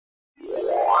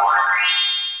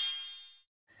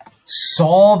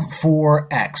solve for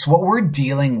x, what we're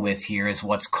dealing with here is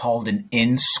what's called an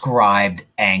inscribed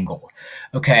angle.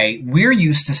 Okay, we're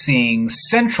used to seeing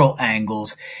central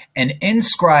angles. An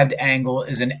inscribed angle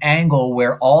is an angle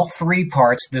where all three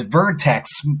parts, the vertex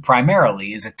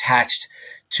primarily, is attached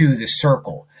to the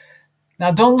circle. Now,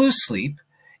 don't lose sleep.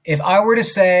 If I were to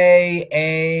say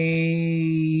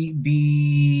A,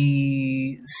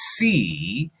 B,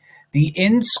 C, the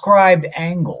inscribed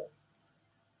angle,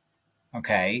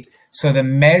 okay, so the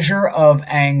measure of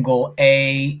angle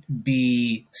ABC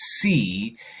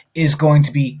is going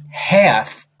to be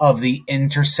half of the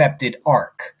intercepted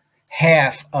arc,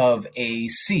 half of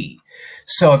AC.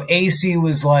 So if AC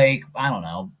was like, I don't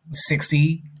know,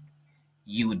 60,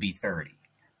 you would be 30,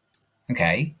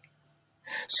 okay?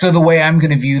 So the way I'm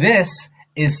going to view this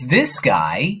is this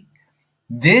guy,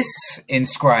 this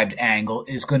inscribed angle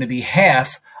is going to be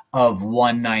half of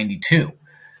 192.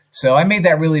 So I made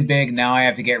that really big. Now I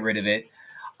have to get rid of it.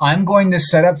 I'm going to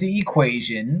set up the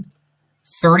equation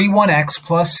 31x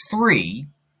plus 3.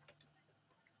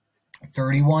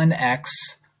 31x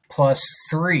plus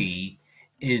 3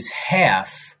 is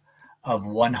half of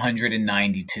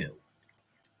 192.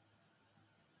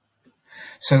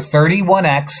 So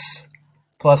 31x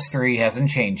plus 3 hasn't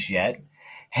changed yet.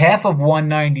 Half of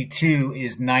 192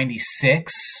 is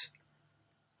 96.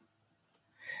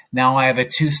 Now I have a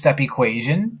two-step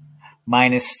equation.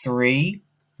 Minus 3,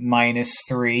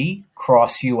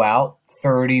 cross you out.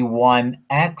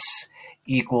 31x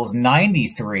equals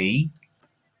 93.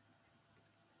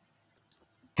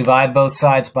 Divide both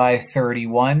sides by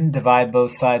 31. Divide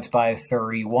both sides by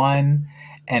 31.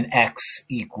 And x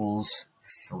equals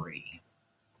 3.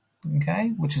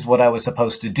 Okay, which is what I was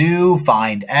supposed to do.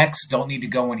 Find x. Don't need to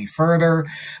go any further.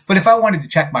 But if I wanted to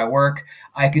check my work,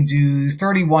 I could do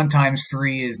 31 times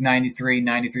 3 is 93.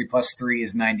 93 plus 3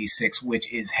 is 96,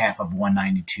 which is half of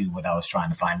 192, what I was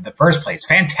trying to find in the first place.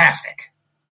 Fantastic.